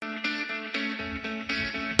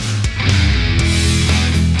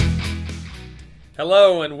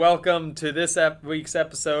Hello and welcome to this week's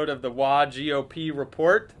episode of the WAGOP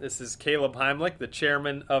Report. This is Caleb Heimlich, the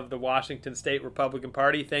chairman of the Washington State Republican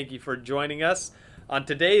Party. Thank you for joining us. On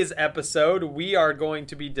today's episode, we are going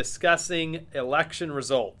to be discussing election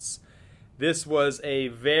results. This was a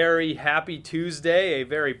very happy Tuesday, a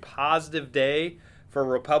very positive day for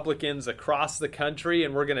Republicans across the country,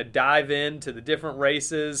 and we're going to dive into the different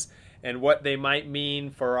races and what they might mean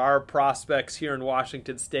for our prospects here in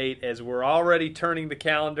Washington State as we're already turning the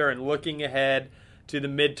calendar and looking ahead to the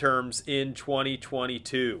midterms in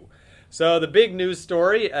 2022. So the big news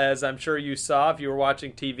story, as I'm sure you saw if you were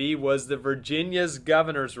watching TV, was the Virginia's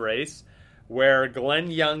governor's race, where Glenn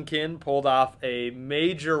Youngkin pulled off a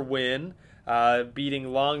major win,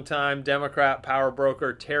 beating longtime Democrat power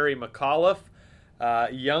broker Terry McAuliffe.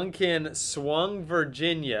 Youngkin swung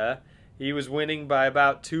Virginia. He was winning by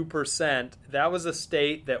about 2%. That was a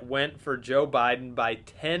state that went for Joe Biden by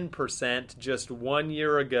 10% just 1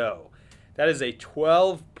 year ago. That is a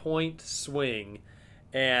 12-point swing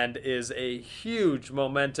and is a huge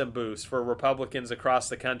momentum boost for Republicans across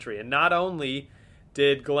the country. And not only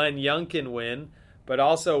did Glenn Youngkin win, but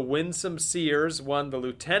also Winsome Sears won the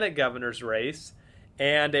lieutenant governor's race,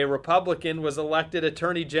 and a Republican was elected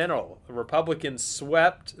attorney general. The Republicans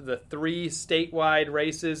swept the 3 statewide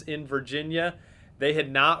races in Virginia. They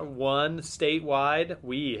had not won statewide.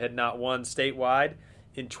 We had not won statewide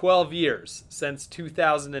in 12 years, since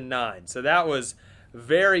 2009. So that was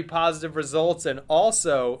very positive results. And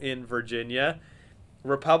also in Virginia,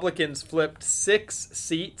 Republicans flipped 6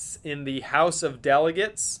 seats in the House of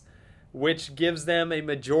Delegates, which gives them a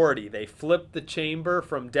majority. They flipped the chamber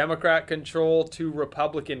from Democrat control to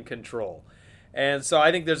Republican control. And so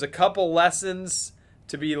I think there's a couple lessons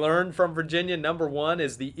to be learned from Virginia. Number one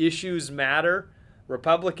is the issues matter.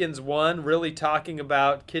 Republicans won really talking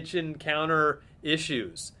about kitchen counter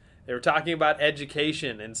issues. They were talking about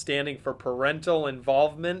education and standing for parental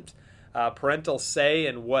involvement, parental say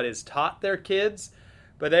in what is taught their kids.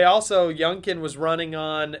 But they also, Youngkin was running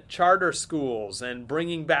on charter schools and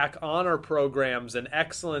bringing back honor programs and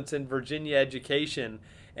excellence in Virginia education.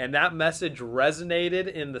 And that message resonated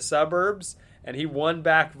in the suburbs, and he won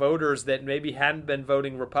back voters that maybe hadn't been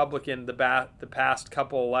voting Republican the past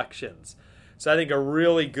couple elections. So I think a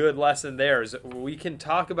really good lesson there is that we can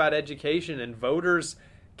talk about education, and voters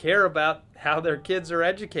care about how their kids are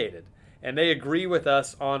educated. And they agree with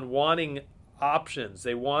us on wanting options.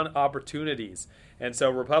 They want opportunities. And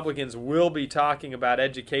so Republicans will be talking about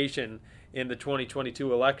education in the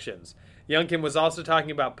 2022 elections. Youngkin was also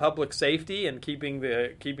talking about public safety and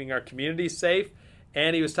keeping our communities safe.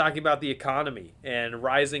 And he was talking about the economy and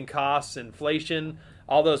rising costs, inflation,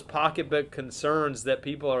 all those pocketbook concerns that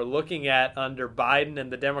people are looking at under Biden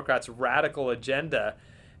and the Democrats' radical agenda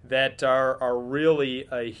that are really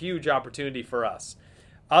a huge opportunity for us.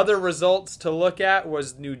 Other results to look at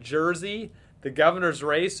was New Jersey. The governor's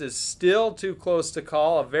race is still too close to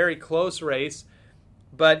call, a very close race.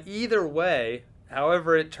 But either way,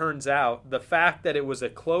 however it turns out, the fact that it was a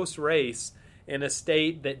close race in a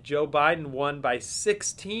state that Joe Biden won by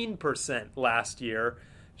 16% last year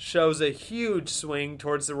shows a huge swing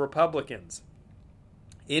towards the Republicans.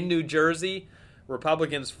 In New Jersey,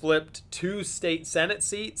 Republicans flipped 2 state Senate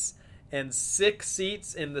seats and 6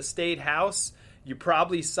 seats in the state House. You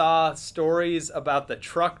probably saw stories about the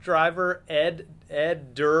truck driver,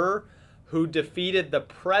 Ed Durr, who defeated the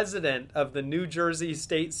president of the New Jersey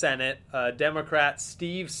State Senate, Democrat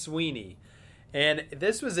Steve Sweeney. And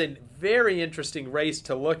this was a very interesting race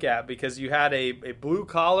to look at because you had a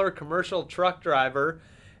blue-collar commercial truck driver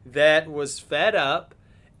that was fed up,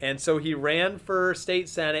 and so he ran for state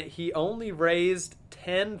Senate. He only raised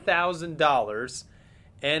 $10,000,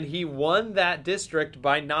 and he won that district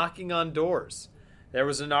by knocking on doors. There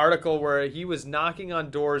was an article where he was knocking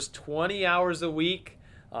on doors 20 hours a week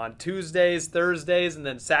on Tuesdays, Thursdays, and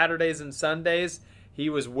then Saturdays and Sundays. He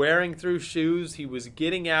was wearing through shoes. He was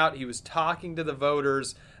getting out. He was talking to the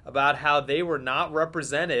voters about how they were not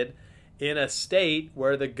represented in a state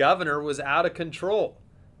where the governor was out of control.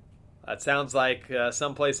 That sounds like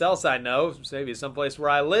someplace else I know, maybe someplace where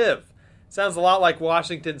I live. Sounds a lot like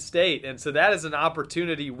Washington State. And so that is an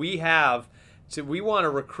opportunity we have. We want to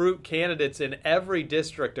recruit candidates in every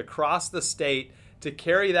district across the state to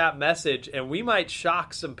carry that message, and we might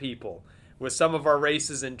shock some people with some of our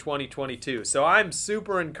races in 2022. So I'm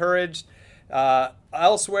super encouraged.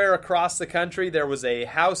 Elsewhere across the country, there was a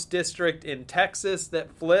House district in Texas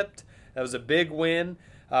that flipped. That was a big win.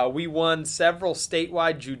 We won several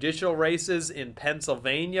statewide judicial races in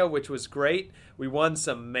Pennsylvania, which was great. We won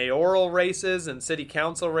some mayoral races and city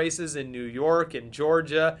council races in New York and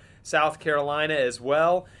Georgia, South Carolina as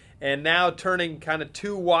well. And now turning kind of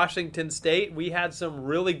to Washington State, we had some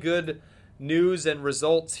really good news and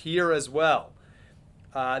results here as well.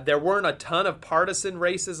 There weren't a ton of partisan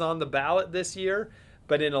races on the ballot this year,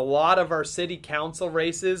 but in a lot of our city council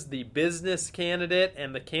races, the business candidate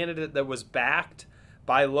and the candidate that was backed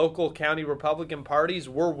by local county Republican parties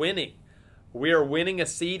were winning. We are winning a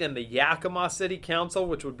seat in the Yakima City Council,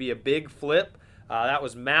 which would be a big flip. That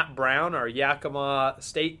was Matt Brown, our Yakima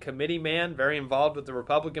State Committee man, very involved with the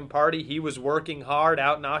Republican Party. He was working hard,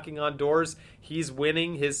 out knocking on doors. He's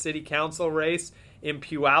winning his city council race. In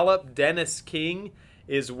Puyallup, Dennis King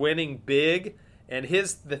is winning big. And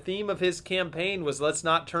the theme of his campaign was, let's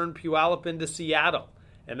not turn Puyallup into Seattle.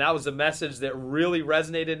 And that was a message that really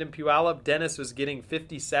resonated in Puyallup. Dennis was getting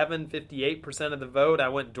 58% of the vote. I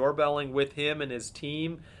went doorbelling with him and his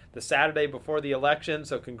team the Saturday before the election.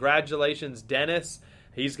 So congratulations, Dennis.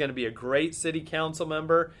 He's going to be a great city council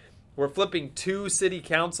member. We're flipping 2 city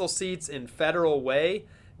council seats in Federal Way,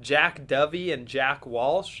 Jack Dovey and Jack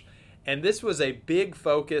Walsh. And this was a big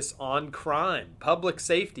focus on crime, public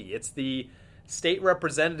safety. It's the state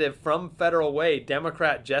representative from Federal Way,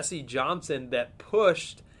 Democrat Jesse Johnson, that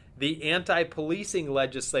pushed the anti-policing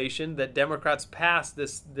legislation that Democrats passed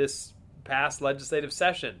this past legislative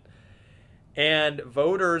session. And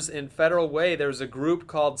voters in Federal Way, there's a group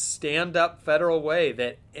called Stand Up Federal Way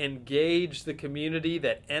that engaged the community,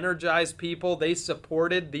 that energized people. They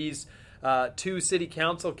supported these 2 city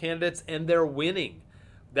council candidates, and they're winning.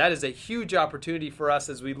 That is a huge opportunity for us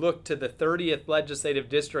as we look to the 30th legislative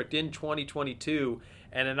district in 2022,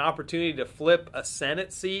 and an opportunity to flip a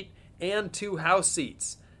Senate seat and 2 House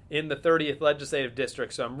seats in the 30th legislative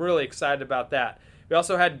district. So I'm really excited about that. We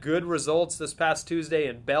also had good results this past Tuesday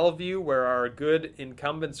in Bellevue, where our good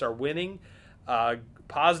incumbents are winning.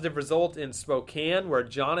 Positive result in Spokane, where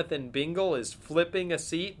Jonathan Bingle is flipping a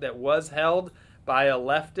seat that was held by a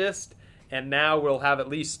leftist. And now we'll have at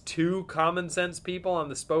least 2 common sense people on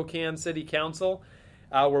the Spokane City Council.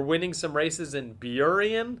 We're winning some races in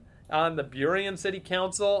Burien, on the Burien City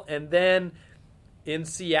Council. And then in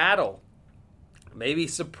Seattle, maybe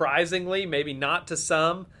surprisingly, maybe not to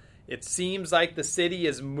some, it seems like the city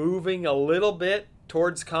is moving a little bit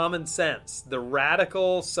towards common sense. The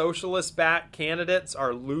radical socialist-backed candidates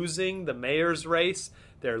are losing the mayor's race.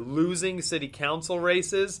 They're losing city council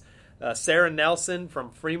races. Sarah Nelson from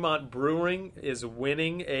Fremont Brewing is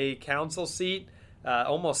winning a council seat,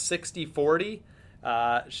 almost 60-40.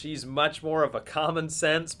 She's much more of a common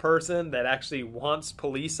sense person that actually wants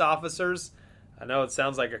police officers. I know it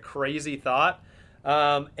sounds like a crazy thought.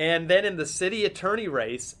 And then in the city attorney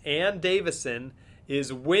race, Ann Davison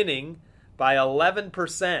is winning by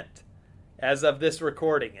 11% as of this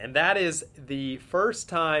recording. And that is the first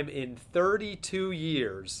time in 32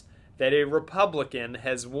 years that a Republican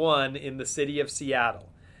has won in the city of Seattle.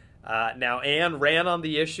 Now, Ann ran on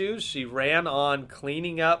the issues. She ran on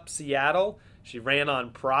cleaning up Seattle. She ran on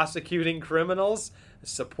prosecuting criminals,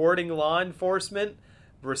 supporting law enforcement,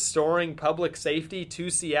 restoring public safety to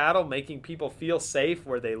Seattle, making people feel safe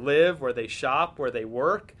where they live, where they shop, where they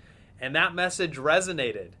work. And that message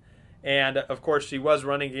resonated. And, of course, she was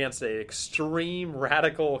running against an extreme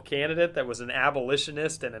radical candidate that was an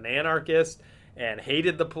abolitionist and an anarchist and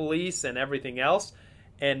hated the police and everything else.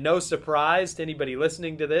 And no surprise to anybody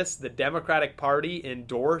listening to this, the Democratic Party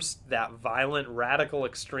endorsed that violent radical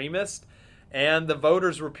extremist, and the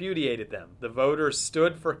voters repudiated them. The voters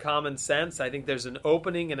stood for common sense. I think there's an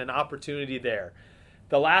opening and an opportunity there.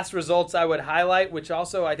 The last results I would highlight, which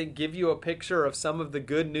also I think give you a picture of some of the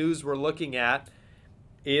good news we're looking at,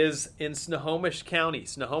 is in Snohomish County.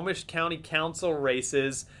 Snohomish County Council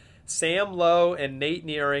races. Sam Lowe and Nate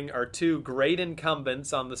Nearing are 2 great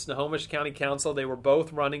incumbents on the Snohomish County Council. They were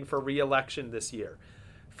both running for re-election this year.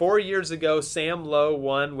 4 years ago, Sam Lowe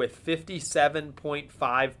won with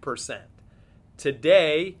 57.5%.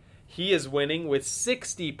 Today, he is winning with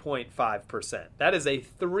 60.5%. That is a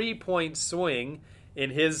 3-point swing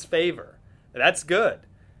in his favor. That's good.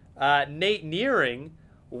 Nate Nearing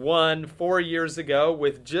won 4 years ago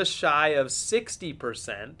with just shy of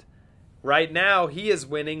 60%. Right now, he is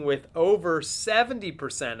winning with over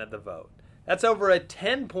 70% of the vote. That's over a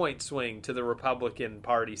 10-point swing to the Republican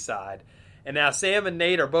Party side. And now Sam and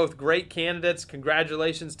Nate are both great candidates.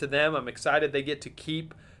 Congratulations to them. I'm excited they get to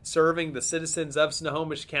keep serving the citizens of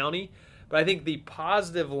Snohomish County. But I think the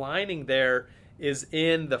positive lining there is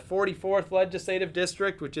in the 44th Legislative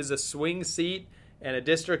District, which is a swing seat and a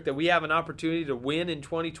district that we have an opportunity to win in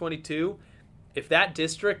 2022. If that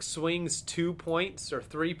district swings 2 points or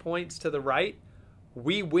 3 points to the right,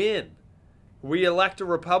 we win. We elect a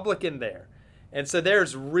Republican there. And so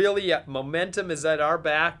there's really momentum is at our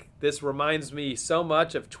back. This reminds me so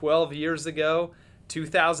much of 12 years ago,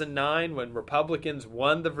 2009, when Republicans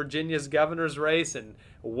won the Virginia's governor's race and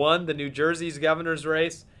won the New Jersey's governor's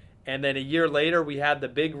race. And then a year later, we had the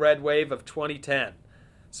big red wave of 2010.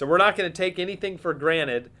 So we're not going to take anything for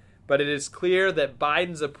granted, but it is clear that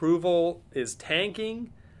Biden's approval is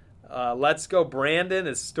tanking. Let's Go Brandon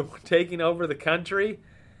is still taking over the country,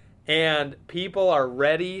 and people are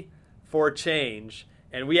ready for change.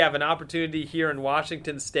 And we have an opportunity here in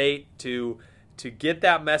Washington State to get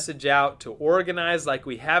that message out, to organize like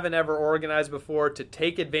we haven't ever organized before, to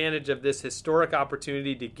take advantage of this historic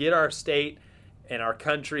opportunity to get our state and our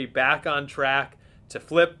country back on track, to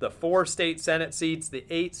flip the 4 state Senate seats, the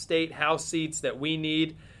 8 state House seats that we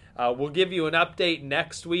need. We'll give you an update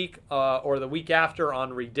next week or the week after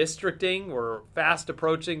on redistricting. We're fast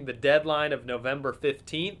approaching the deadline of November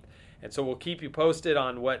 15th, and so we'll keep you posted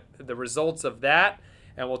on what the results of that,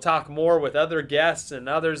 and we'll talk more with other guests and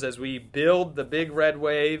others as we build the big red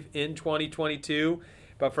wave in 2022.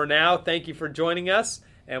 But for now, thank you for joining us,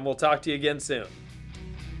 and we'll talk to you again soon.